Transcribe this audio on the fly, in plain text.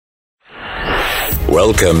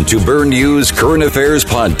Welcome to Burn News Current Affairs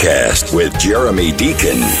Podcast with Jeremy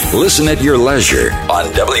Deacon. Listen at your leisure on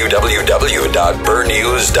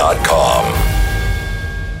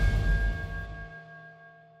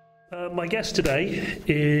www.burnnews.com. My guest today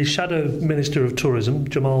is Shadow Minister of Tourism,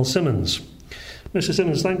 Jamal Simmons. Mr.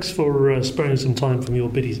 Simmons, thanks for sparing some time from your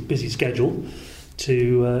busy schedule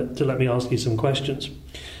to let me ask you some questions.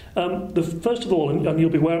 First of all, and you'll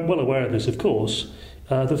be well aware of this, of course,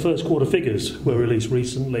 the first quarter figures were released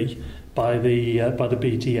recently by the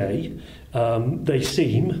BTA. They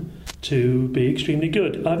seem to be extremely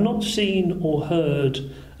good. I've not seen or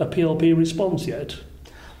heard a PLP response yet.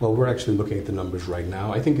 Well, we're actually looking at the numbers right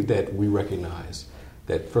now. I think that we recognize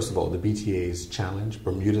that, first of all, the BTA's challenge,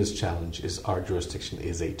 Bermuda's challenge, is our jurisdiction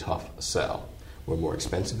is a tough sell. We're more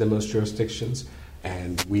expensive than most jurisdictions,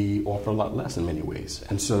 and we offer a lot less in many ways.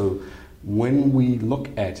 And so when we look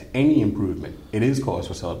at any improvement, it is cause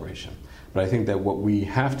for celebration. But I think that what we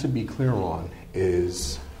have to be clear on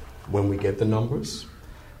is when we get the numbers,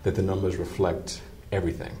 that the numbers reflect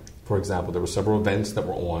everything. For example, there were several events that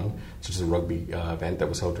were on, such as a rugby event that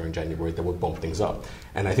was held during January, that would bump things up.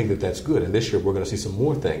 And I think that that's good. And this year we're going to see some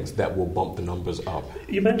more things that will bump the numbers up.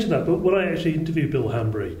 You mentioned that, but when I actually interviewed Bill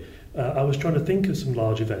Hambry, I was trying to think of some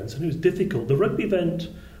large events, and it was difficult. The rugby event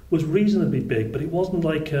was reasonably big, but it wasn't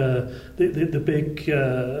like the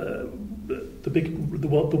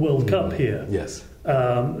World Cup here. Yes.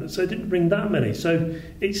 So it didn't bring that many. So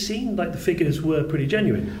it seemed like the figures were pretty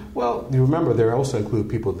genuine. Well, you remember there also include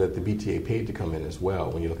people that the BTA paid to come in as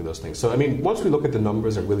well when you look at those things. So, I mean, once we look at the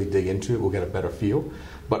numbers and really dig into it, we'll get a better feel.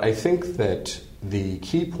 But I think that the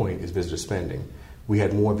key point is visitor spending. We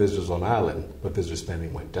had more visitors on island, but visitor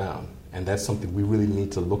spending went down. And that's something we really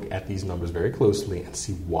need to look at these numbers very closely and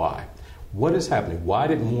see why. What is happening? Why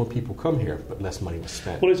did more people come here, but less money was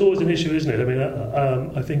spent? Well, it's always an issue, isn't it? I mean,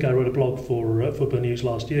 I think I wrote a blog for Burn News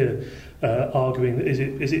last year, arguing that is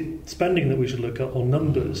it spending that we should look at or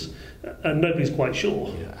numbers, and nobody's quite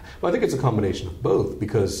sure. Yeah, well, I think it's a combination of both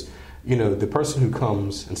because, you know, the person who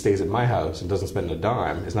comes and stays at my house and doesn't spend a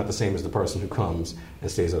dime is not the same as the person who comes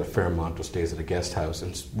and stays at a Fairmont or stays at a guest house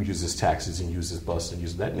and uses taxis and uses bus and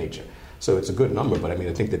uses that nature. So it's a good number, but I mean,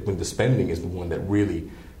 I think that when the spending is the one that really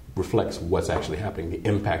reflects what's actually happening, the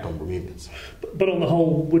impact on Bermudians. But on the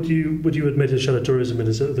whole, would you admit as Shadow Tourism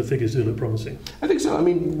the figures do look promising? I think so. I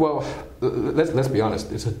mean, well, let's be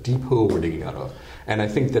honest. It's a deep hole we're digging out of. And I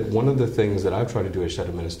think that one of the things that I've tried to do as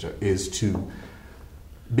Shadow Minister is to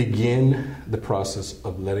begin the process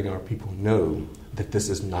of letting our people know that this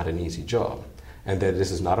is not an easy job and that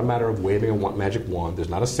this is not a matter of waving a magic wand. There's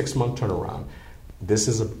not a 6-month turnaround. This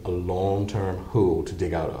is a long-term hole to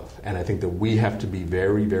dig out of. And I think that we have to be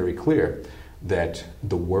very, very clear that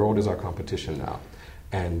the world is our competition now.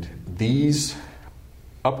 And these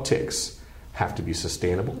upticks have to be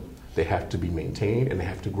sustainable, they have to be maintained, and they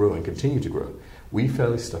have to grow and continue to grow. We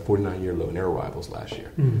faced a 49-year low in air arrivals last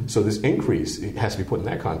year. So this increase, it has to be put in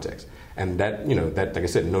that context. And that, you know, that, like I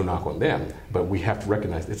said, no knock on them, but we have to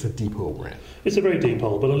recognize it's a deep hole we're in. It's a very deep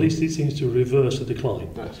hole, but at least it seems to reverse the decline.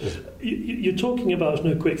 Yes. You're talking about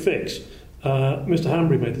no quick fix. Mr.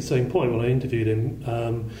 Hambry made the same point when I interviewed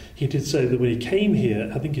him. He did say that when he came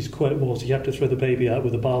here, I think his quote was, you have to throw the baby out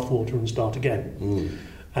with the bathwater and start again.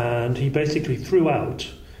 And he basically threw out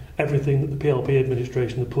everything that the PLP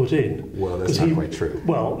administration had put in. Well, that's not quite true.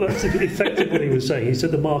 Well, that's effectively what he was saying. He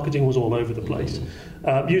said the marketing was all over the place.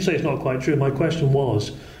 You say it's not quite true. My question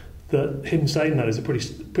was that him saying that is a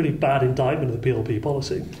pretty bad indictment of the PLP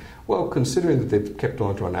policy. Well, considering that they've kept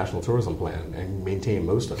on to our national tourism plan and maintained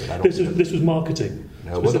most of it, I don't. This was marketing,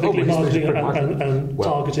 specifically marketing and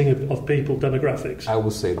targeting of people, demographics. I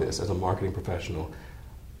will say this as a marketing professional.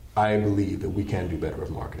 I believe that we can do better with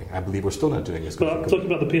marketing. I believe we're still not doing as good. But I'm talking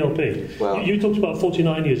about the PLP. Well, you talked about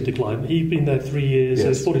 49 years of decline. He'd been there 3 years. Yes.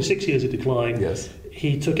 There's 46 years of decline. Yes.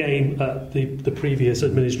 He took aim at the previous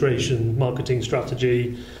administration, marketing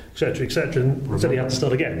strategy, etc., and said he had to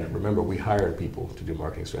start again. Remember, we hired people to do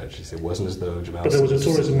marketing strategies. It wasn't as though Jamal... But there was a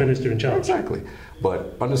tourism minister in charge. Exactly.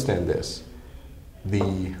 But understand this.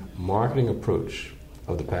 The marketing approach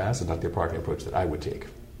of the past is not the marketing approach that I would take.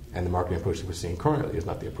 And the marketing approach that we're seeing currently is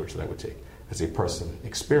not the approach that I would take as a person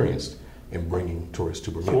experienced in bringing tourists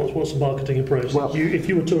to Bermuda. So what's the marketing approach? Well, if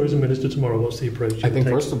you were tourism minister tomorrow, what's the approach you I think,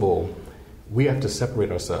 take? first of all, we have to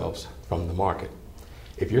separate ourselves from the market.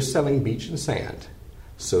 If you're selling beach and sand,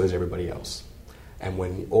 so is everybody else. And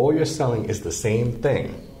when all you're selling is the same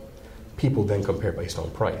thing, people then compare based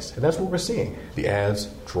on price. And that's what we're seeing. The ads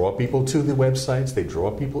draw people to the websites, they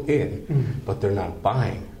draw people in, but they're not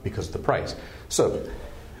buying because of the price. So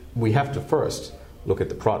we have to first look at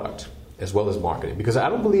the product as well as marketing, because I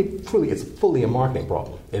don't believe truly it's fully a marketing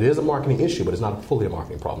problem. It is a marketing issue, but it's not fully a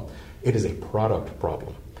marketing problem. It is a product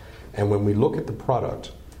problem. And when we look at the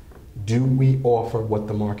product, do we offer what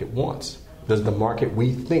the market wants? Does the market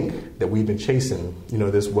we think that we've been chasing,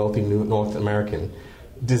 this wealthy new North American,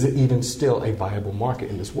 does it even still a viable market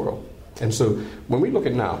in this world? And so when we look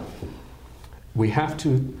at now, we have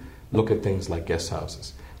to look at things like guest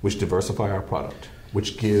houses, which diversify our product,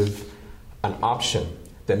 which give an option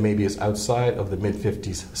that maybe is outside of the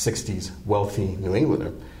mid-50s, 60s wealthy New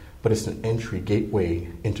Englander, but it's an entry gateway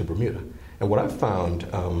into Bermuda. And what I've found,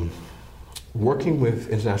 working with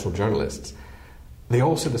international journalists, they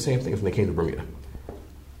all said the same thing when they came to Bermuda.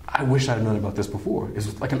 I wish I'd known about this before.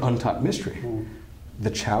 It's like an untapped mystery.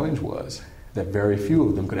 The challenge was that very few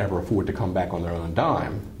of them could ever afford to come back on their own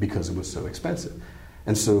dime because it was so expensive.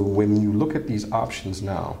 And so when you look at these options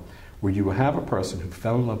now, where you have a person who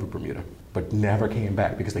fell in love with Bermuda but never came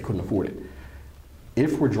back because they couldn't afford it,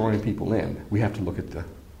 if we're drawing people in, we have to look at the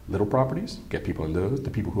little properties, get people in those, the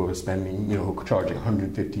people who are spending, who are charging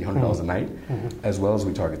 $150, $100 a night, as well as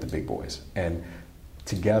we target the big boys. And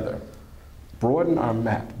together, broaden our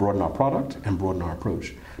map, broaden our product, and broaden our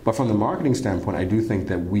approach. But from the marketing standpoint, I do think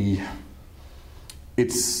that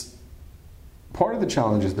it's part of the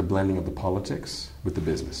challenge is the blending of the politics with the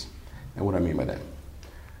business. And what I mean by that,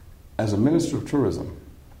 as a Minister of Tourism,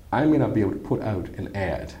 I may not be able to put out an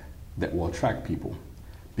ad that will attract people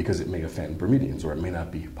because it may offend Bermudians or it may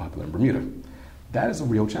not be popular in Bermuda. That is a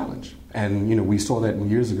real challenge. And we saw that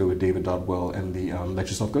years ago with David Dodwell and the Let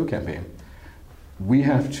Yourself Go campaign. We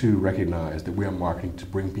have to recognize that we are marketing to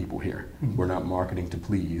bring people here. We're not marketing to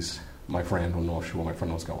please my friend on North Shore, my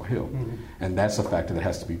friend on Scholar Hill. And that's a factor that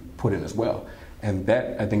has to be put in as well. And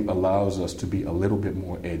that, I think, allows us to be a little bit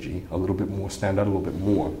more edgy, a little bit more, stand out a little bit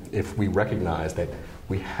more, if we recognize that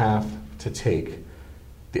we have to take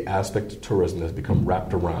the aspect of tourism that's become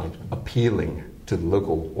wrapped around appealing to the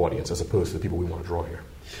local audience as opposed to the people we want to draw here.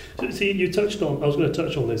 So, see, you touched on, I was going to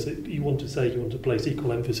touch on this, you want to place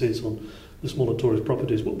equal emphasis on the smaller tourist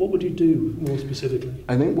properties. What would you do more specifically?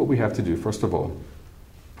 I think what we have to do, first of all,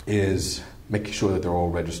 is make sure that they're all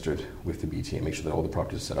registered with the BTA, make sure that all the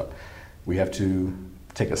properties are set up. We have to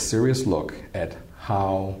take a serious look at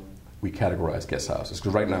how we categorize guest houses.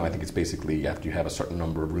 Because right now I think it's basically after you have a certain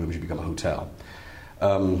number of rooms, you become a hotel.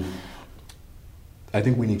 I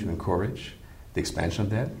think we need to encourage the expansion of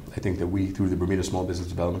that. I think that we, through the Bermuda Small Business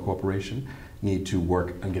Development Corporation, need to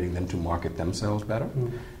work on getting them to market themselves better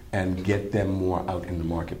and get them more out in the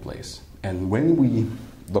marketplace. And when we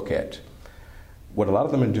look at what a lot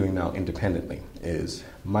of them are doing now independently is,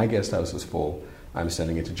 my guest house is full, I'm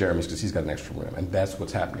sending it to Jeremy's because he's got an extra room, and that's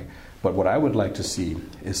what's happening. But what I would like to see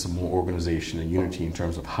is some more organization and unity in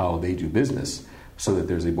terms of how they do business, so that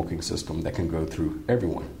there's a booking system that can go through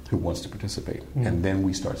everyone who wants to participate. And then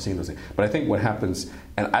we start seeing those things. But I think what happens,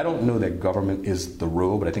 and I don't know that government is the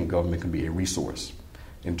role, but I think government can be a resource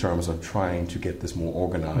in terms of trying to get this more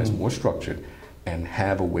organized, more structured, and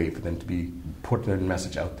have a way for them to be put their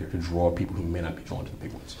message out there to draw people who may not be drawn to the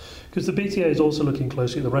big ones. Because the BTA is also looking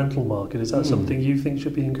closely at the rental market. Is that something you think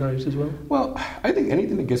should be encouraged as well? Well, I think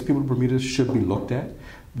anything that gets people to Bermuda should be looked at.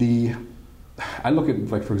 I look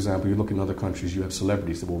at, like, for example, you look in other countries, you have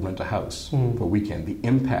celebrities that will rent a house for a weekend. The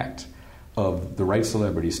impact of the right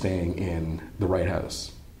celebrity staying in the right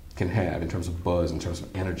house can have in terms of buzz, in terms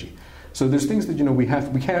of energy. So there's things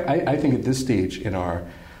that, I think at this stage in our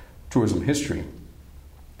tourism history,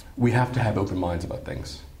 we have to have open minds about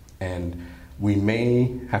things. And we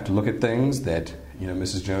may have to look at things that,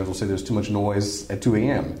 Mrs. Jones will say there's too much noise at 2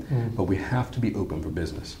 a.m., but we have to be open for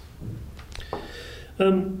business.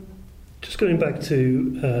 Just going back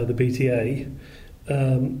to the BTA,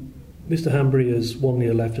 Mr. Hanbury has 1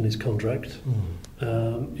 year left in his contract.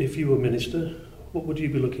 If you were Minister, what would you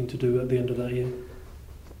be looking to do at the end of that year?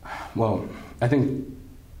 Well, I think,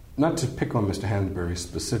 not to pick on Mr. Hanbury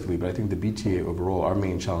specifically, but I think the BTA overall, our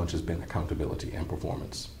main challenge has been accountability and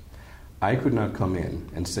performance. I could not come in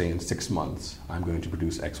and say in 6 months, I'm going to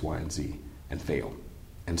produce X, Y, and Z and fail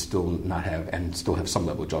and still have some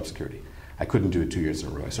level of job security. I couldn't do it 2 years in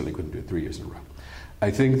a row. I certainly couldn't do it 3 years in a row.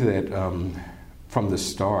 I think that from the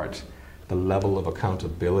start, the level of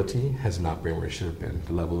accountability has not been where it should have been.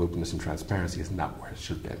 The level of openness and transparency is not where it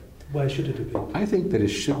should have been. Where should it have been? I think that it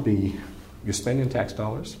should be, you're spending tax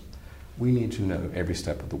dollars. We need to know every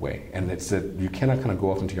step of the way. And it's that you cannot kind of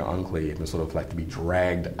go off into your enclave and sort of like to be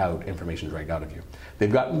information dragged out of you.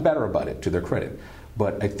 They've gotten better about it, to their credit.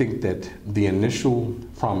 But I think that the initial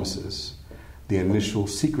promises, the initial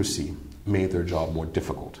secrecy, made their job more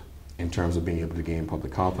difficult in terms of being able to gain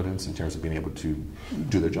public confidence, in terms of being able to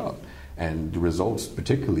do their job. And the results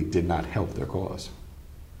particularly did not help their cause.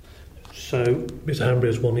 So, Mr. Hanbury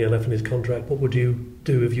has one year left in his contract. What would you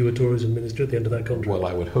do if you were tourism minister at the end of that contract? Well,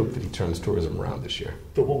 I would hope that he turns tourism around this year.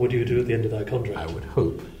 But what would you do at the end of that contract? I would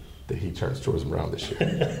hope that he turns tourism around this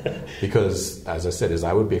year. Because, as I said,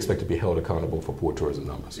 I would be expected to be held accountable for poor tourism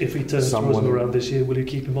numbers. If he turns tourism around this year, will you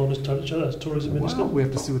keep him on as tourism minister? Well, we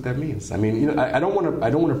have to see what that means. I mean, I don't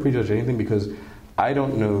want to prejudge anything because I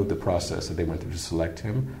don't know the process that they went through to select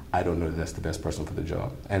him. I don't know that that's the best person for the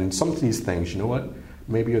job. And some of these things, you know what?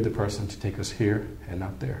 Maybe you're the person to take us here and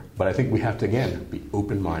not there. But I think we have to, again, be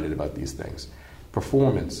open-minded about these things.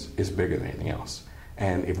 Performance is bigger than anything else.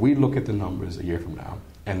 And if we look at the numbers a year from now,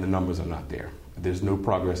 and the numbers are not there, there's no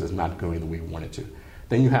progress, it's not going the way we want it to,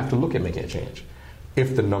 then you have to look at making a change.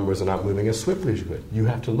 If the numbers are not moving as swiftly as you could, you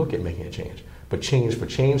have to look at making a change. But change for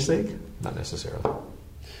change's sake, not necessarily.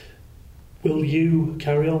 Will you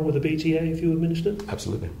carry on with the BTA if you were minister?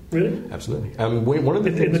 Absolutely. Really? Absolutely. One of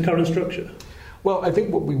the in the current structure? Well, I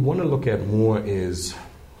think what we want to look at more is,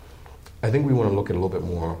 I think we want to look at a little bit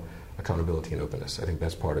more accountability and openness. I think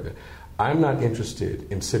that's part of it. I'm not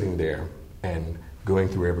interested in sitting there and going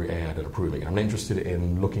through every ad and approving it. I'm not interested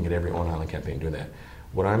in looking at every on-island campaign doing that.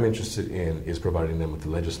 What I'm interested in is providing them with the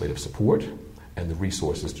legislative support and the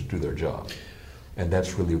resources to do their job. And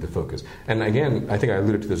that's really the focus. And again, I think I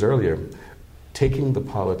alluded to this earlier, taking the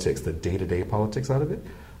politics, the day-to-day politics out of it,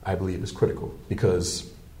 I believe is critical.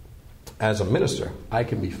 Because as a minister, I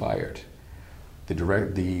can be fired.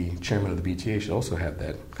 The chairman of the BTA should also have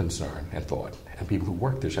that concern and thought. And people who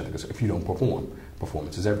work there should have that concern. If you don't perform,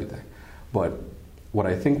 performance is everything. But what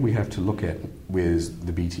I think we have to look at with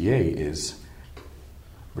the BTA is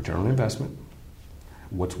return on investment,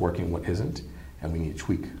 what's working, what isn't, and we need to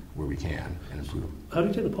tweak where we can and improve. How do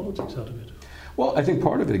you take the politics out of it? Well, I think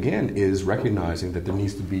part of it, again, is recognizing that there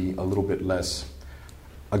needs to be a little bit less.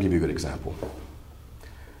 I'll give you a good example.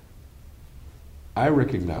 I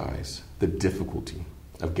recognize the difficulty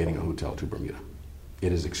of getting a hotel to Bermuda.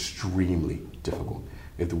 It is extremely difficult.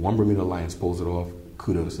 If the One Bermuda Alliance pulls it off,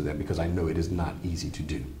 kudos to them, because I know it is not easy to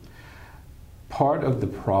do. Part of the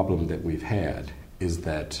problem that we've had is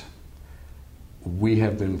that we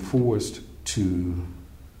have been forced to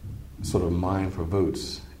sort of mine for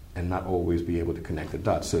votes and not always be able to connect the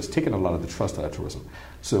dots. So it's taken a lot of the trust out of tourism.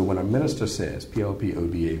 So when a minister says, PLP,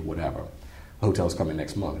 ODA, whatever, hotel's coming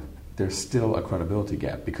next month, there's still a credibility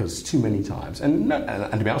gap because too many times, and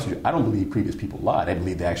to be honest with you, I don't believe previous people lied. I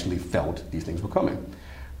believe they actually felt these things were coming.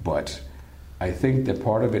 But I think that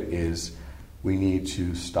part of it is we need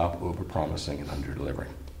to stop over-promising and under-delivering.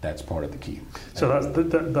 That's part of the key. So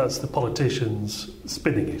that's the politicians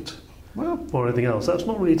spinning it. Well, or anything else. That's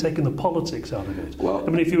not really taking the politics out of it. Well, I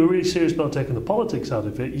mean, if you were really serious about taking the politics out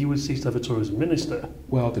of it, you would cease to have a tourism minister.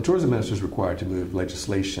 Well, the tourism minister is required to move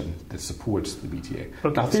legislation that supports the BTA.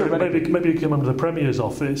 Okay, so maybe you come under the Premier's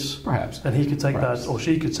office, perhaps, and he could take that, or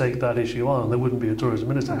she could take that issue on. There wouldn't be a tourism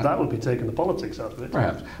minister. Perhaps. That would be taking the politics out of it.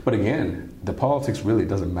 Perhaps, but again, the politics really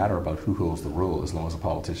doesn't matter about who holds the role as long as a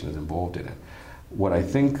politician is involved in it. What I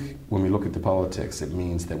think when we look at the politics, it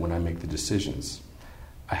means that when I make the decisions,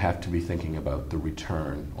 I have to be thinking about the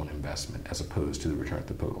return on investment as opposed to the return at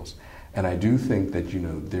the polls. And I do think that,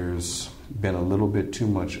 there's been a little bit too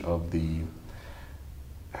much of the,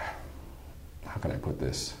 how can I put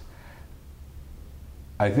this?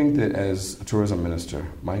 I think that as a tourism minister,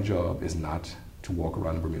 my job is not to walk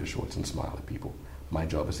around the Bermuda shorts and smile at people. My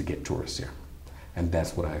job is to get tourists here. And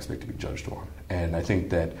that's what I expect to be judged on. And I think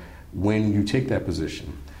that when you take that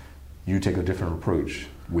position, you take a different approach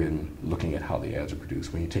when looking at how the ads are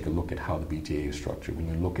produced, when you take a look at how the BTA is structured, when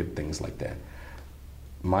you look at things like that.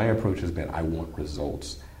 My approach has been, I want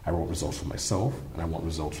results. I want results for myself, and I want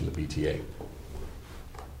results from the BTA.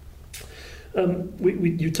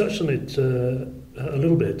 You touched on it a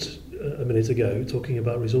little bit a minute ago, talking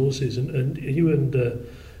about resources, and you and the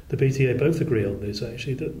BTA both agree on this,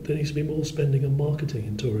 actually, that there needs to be more spending on marketing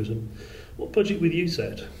in tourism. What budget would you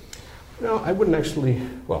set? No, I wouldn't actually.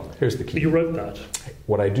 Well, here's the key. But you wrote that.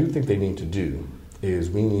 What I do think they need to do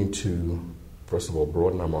is we need to, first of all,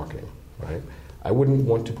 broaden our marketing, right? I wouldn't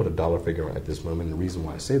want to put a dollar figure on it at this moment. And the reason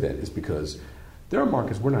why I say that is because there are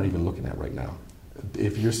markets we're not even looking at right now.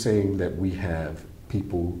 If you're saying that we have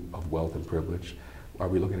people of wealth and privilege, are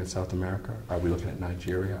we looking at South America? Are we looking at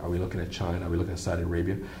Nigeria? Are we looking at China? Are we looking at Saudi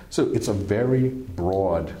Arabia? So it's a very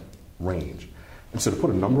broad range. And so to put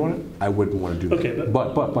a number on it, I wouldn't want to do that.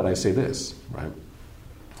 But I say this, right?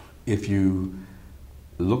 If you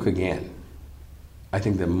look again, I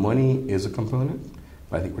think that money is a component,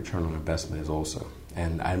 but I think return on investment is also.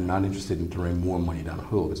 And I'm not interested in throwing more money down a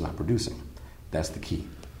hole if it's not producing. That's the key.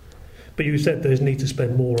 But you said there's need to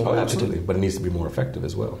spend more on Oh, marketing. absolutely. But it needs to be more effective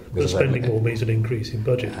as well. But spending more means an increase in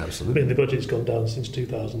budget. Absolutely. I mean, the budget's gone down since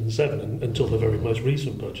 2007 until the very most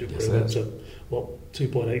recent budget, Yes, where it it went to,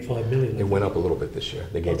 2.85 million. It went up a little bit this year.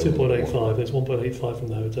 They gave 2.85. There's 1.85 from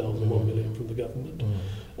the hotels and 1 million from the government.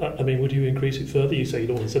 I mean, would you increase it further? You say you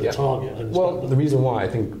don't want to set a target. I understand Well, that. the reason why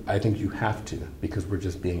I think you have to, because we're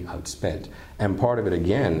just being outspent. And part of it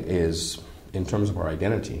again is in terms of our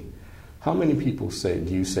identity. How many people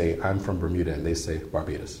do you say I'm from Bermuda and they say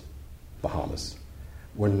Barbados, Bahamas?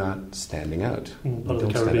 We're not standing out. Part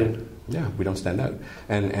of the Caribbean. Yeah, we don't stand out.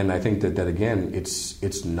 And I think that again,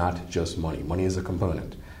 it's not just money. Money is a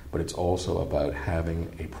component, but it's also about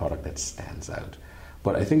having a product that stands out.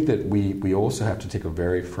 But I think that we also have to take a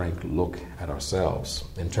very frank look at ourselves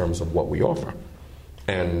in terms of what we offer.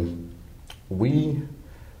 And we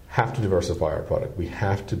have to diversify our product. We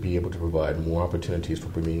have to be able to provide more opportunities for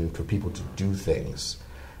people to do things.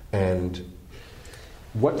 And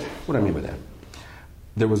what I mean by that,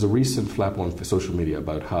 there was a recent flap on social media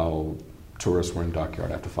about how tourists were in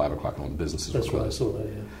Dockyard after 5 o'clock and all the businesses That's were right, I closed. saw that,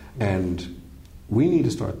 yeah. And we need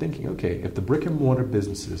to start thinking, okay, if the brick and mortar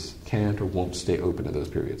businesses can't or won't stay open in those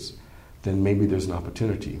periods, then maybe there's an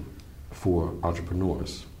opportunity for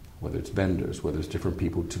entrepreneurs, whether it's vendors, whether it's different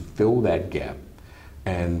people, to fill that gap,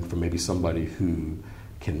 and for maybe somebody who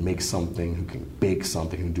can make something, who can bake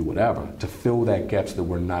something, who can do whatever, to fill that gap so that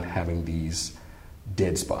we're not having these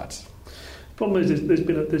dead spots. The problem is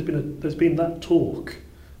there's been that talk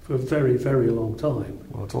for a very, very long time.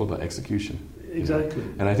 Well, it's all about execution. Exactly.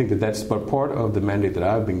 And I think that's but part of the mandate that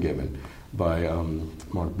I've been given by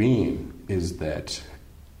Mark Bean is that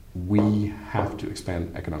we have to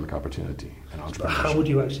expand economic opportunity and entrepreneurship. How would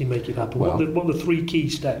you actually make it happen? Well, what are the 3 key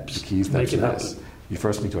steps to make it happen? You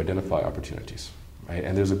first need to identify opportunities, right?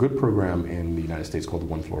 And there's a good program in the United States called the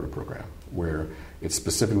One Florida program, where it's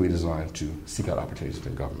specifically designed to seek out opportunities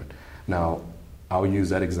within government. Now, I'll use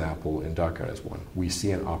that example in Dockyard as one. We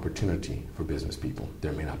see an opportunity for business people.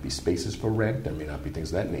 There may not be spaces for rent, there may not be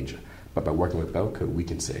things of that nature, but by working with Belco, we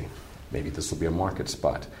can say, maybe this will be a market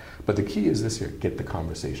spot. But the key is this here, get the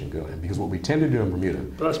conversation going. Because what we tend to do in Bermuda...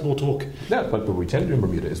 But that's more talk. Yeah, but what we tend to do in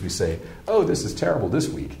Bermuda is we say, oh, this is terrible this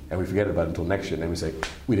week, and we forget about it until next year, and then we say,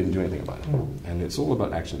 we didn't do anything about it. And it's all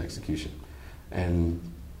about action and execution. And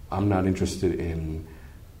I'm not interested in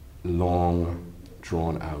long,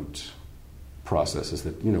 drawn-out processes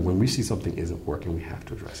that, when we see something isn't working, we have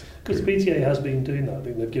to address it. Because the PTA has been doing that. I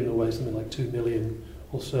think they've given away something like 2 million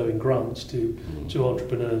or so in grants to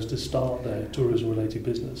entrepreneurs to start their tourism-related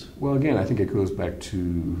business. Well, again, I think it goes back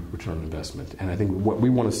to return on investment. And I think what we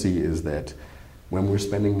want to see is that when we're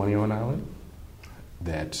spending money on an island,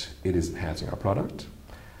 that it is enhancing our product,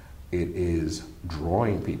 it is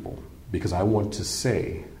drawing people. Because I want to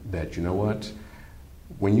say that, you know what,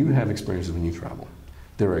 when you have experiences when you travel,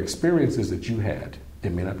 there are experiences that you had.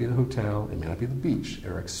 It may not be the hotel, it may not be the beach.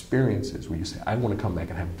 There are experiences where you say, I want to come back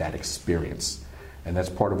and have that experience. And that's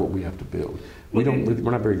part of what we have to build. We're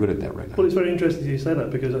not very good at that right now. Well, it's very interesting you say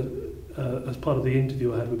that, because as part of the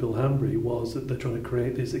interview I had with Bill Hambry was that they're trying to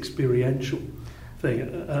create this experiential thing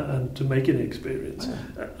and to make it an experience.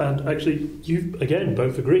 And actually, you've, again,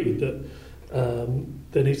 both agreed that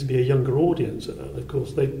there needs to be a younger audience. And of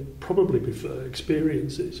course, they probably prefer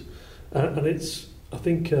experiences. And I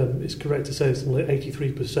think it's correct to say something like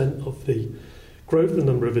 83% of the growth in the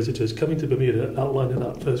number of visitors coming to Bermuda outlined in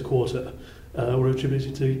that first quarter were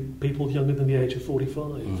attributed to people younger than the age of 45.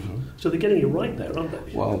 Mm-hmm. So they're getting it right there, aren't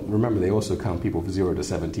they? Well, remember, they also count people from 0 to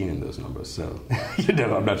 17 in those numbers. So,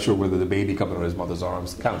 I'm not sure whether the baby coming on his mother's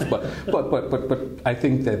arms counts. But I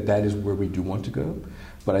think that is where we do want to go.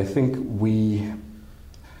 But I think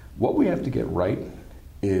what we have to get right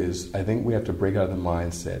is, I think we have to break out of the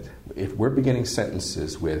mindset. If we're beginning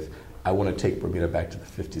sentences with, I want to take Bermuda back to the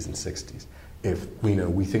 50s and 60s, if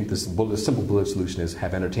we think the simple bullet solution is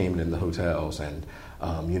have entertainment in the hotels and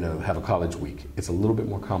have a college week, it's a little bit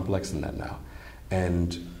more complex than that now.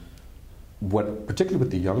 And particularly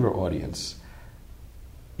with the younger audience,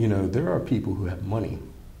 there are people who have money,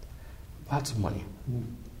 lots of money,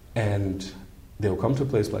 and they'll come to a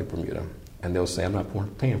place like Bermuda and they'll say, I'm not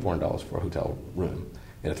paying $400 for a hotel room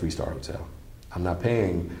in a 3-star hotel. I'm not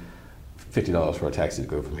paying $50 for a taxi to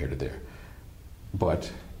go from here to there.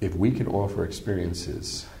 But if we can offer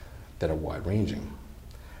experiences that are wide-ranging,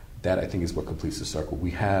 that I think is what completes the circle. We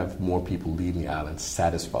have more people leaving the island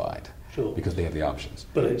satisfied because they have the options.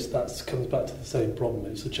 But that comes back to the same problem.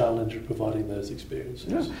 It's a challenge of providing those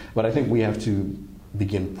experiences. Yeah. But I think we have to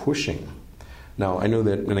begin pushing. Now, I know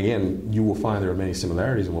that, and again, you will find there are many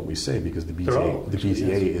similarities in what we say because the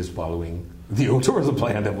PTA is following the old tourism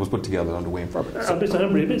plan that was put together under Wayne Furbrook. So, Mr.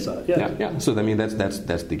 Humphrey admits that, yeah. Yeah. So I mean, that's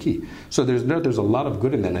the key. So there's a lot of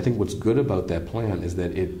good in that. And I think what's good about that plan is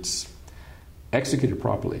that it's executed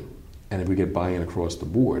properly. And if we get buy-in across the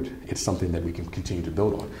board, it's something that we can continue to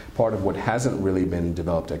build on. Part of what hasn't really been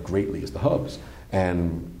developed at greatly is the hubs.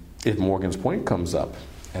 And if Morgan's Point comes up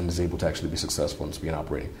and is able to actually be successful and begin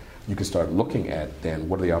operating, you can start looking at then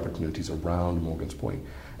what are the opportunities around Morgan's Point.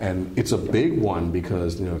 And it's a big one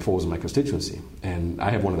because it falls in my constituency. And I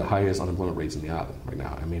have one of the highest unemployment rates in the island right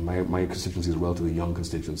now. I mean, my constituency is a relatively young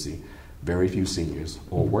constituency, very few seniors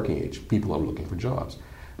or working age. People are looking for jobs.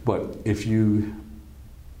 But if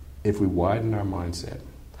we widen our mindset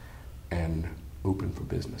and open for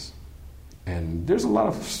business, and there's a lot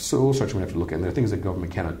of soul searching we have to look at, and there are things that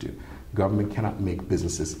government cannot do. Government cannot make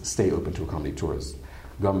businesses stay open to accommodate tourists.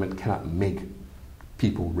 Government cannot make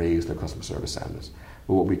people raise their customer service standards.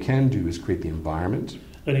 But what we can do is create the environment.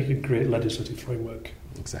 And you can create legislative framework.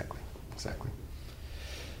 Exactly.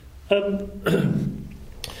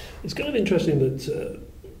 It's kind of interesting that,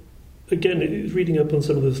 again, reading up on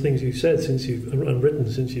some of the things you've said since you've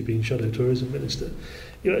been Shadow Tourism Minister,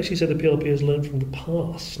 you actually said the PRP has learned from the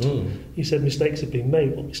past. You said mistakes have been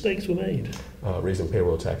made. What mistakes were made? Raising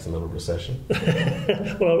payroll tax in the middle of recession.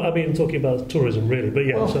 Well, I mean, talking about tourism, really, but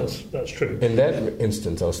yes, that's true. In that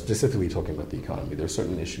instance, I was specifically talking about the economy. There are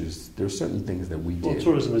certain issues, there are certain things that we did. Well,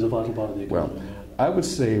 tourism is a vital part of the economy. Well, I would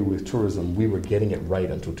say with tourism, we were getting it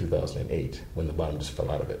right until 2008, when the bottom just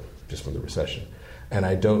fell out of it, just from the recession. And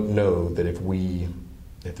I don't know that if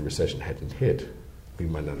the recession hadn't hit, we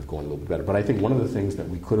might not have gone a little bit better. But I think one of the things that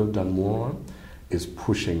we could have done more on is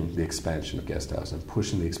pushing the expansion of guest house and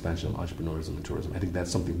pushing the expansion of entrepreneurism and tourism. I think that's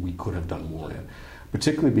something we could have done more in,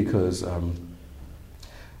 particularly because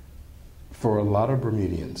for a lot of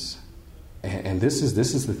Bermudians, and this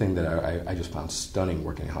is the thing that I just found stunning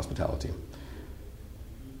working in hospitality.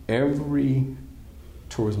 Every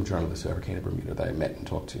tourism journalist who ever came to Bermuda that I met and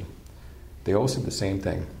talked to, they all said the same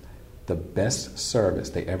thing. The best service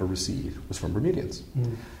they ever received was from Bermudians.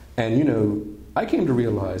 And, I came to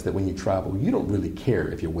realize that when you travel, you don't really care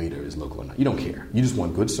if your waiter is local or not. You don't care. You just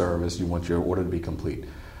want good service. You want your order to be complete.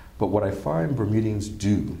 But what I find Bermudians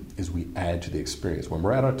do is we add to the experience. When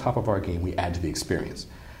we're at our top of our game, we add to the experience.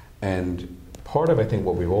 And part of, I think,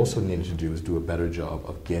 what we've also needed to do is do a better job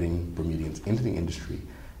of getting Bermudians into the industry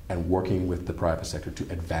and working with the private sector to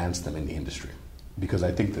advance them in the industry. Because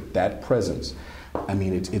I think that presence, I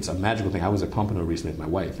mean, it's a magical thing. I was at Pompano recently with my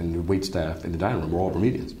wife, and the wait staff in the dining room were all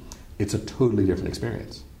Bermudians. It's a totally different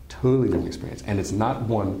experience. And it's not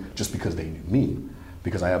one just because they knew me,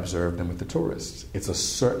 because I observed them with the tourists. It's a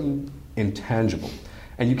certain intangible.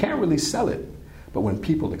 And you can't really sell it, but when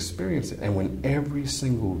people experience it, and when every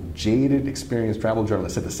single jaded, experienced travel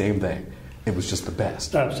journalist said the same thing, it was just the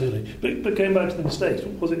best. Absolutely. But going back to the mistakes,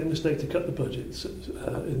 was it a mistake to cut the budgets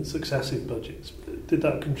in successive budgets? Did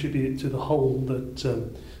that contribute to the hole that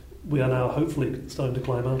we are now hopefully starting to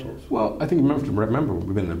climb out of? Well, I think remember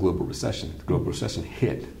we've been in a global recession. The global recession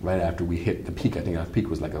hit right after we hit the peak. I think our peak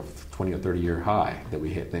was like a 20 or 30-year high that we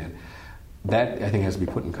hit then. That, I think, has to be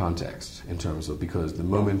put in context in terms of, because the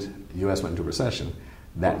moment the U.S. went into recession,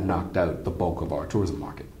 that knocked out the bulk of our tourism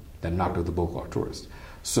market. That knocked out the bulk of our tourists.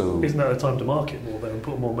 So, isn't that a time to market more then and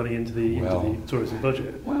put more money into the tourism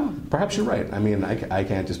budget? Well, perhaps you're right. I mean, I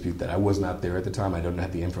can't dispute that. I was not there at the time. I don't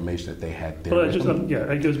have the information that they had there. But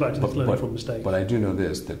it goes back to this learning from mistakes. But I do know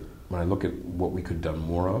this, that when I look at what we could have done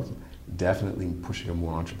more of, definitely pushing a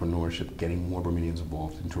more entrepreneurship, getting more Bermudians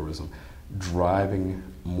involved in tourism, driving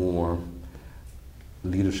more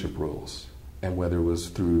leadership roles, and whether it was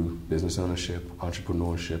through business ownership,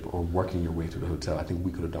 entrepreneurship, or working your way through the hotel, I think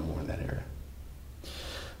we could have done more in that area.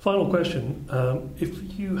 Final question.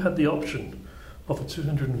 If you had the option of a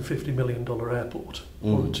 $250 million airport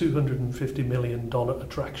or a $250 million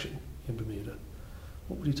attraction in Bermuda,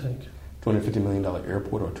 what would you take? $250 million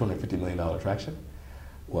airport or a $250 million attraction?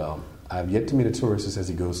 Well, I've yet to meet a tourist who says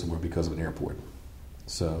he goes somewhere because of an airport.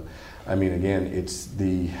 So, I mean, again, it's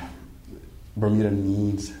Bermuda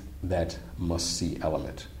needs that must-see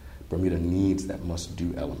element. Bermuda needs that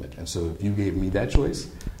must-do element. And so if you gave me that choice,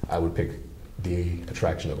 I would pick the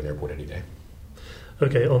attraction of an airport any day.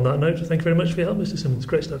 Okay, on that note, thank you very much for your help, Mr. Simmons.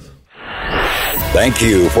 Great stuff. Thank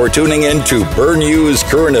you for tuning in to Bernews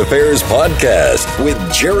Current Affairs Podcast with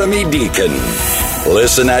Jeremy Deacon.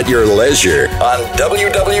 Listen at your leisure on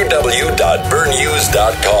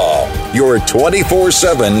www.bernews.com, your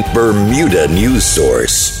 24/7 Bermuda news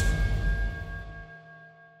source.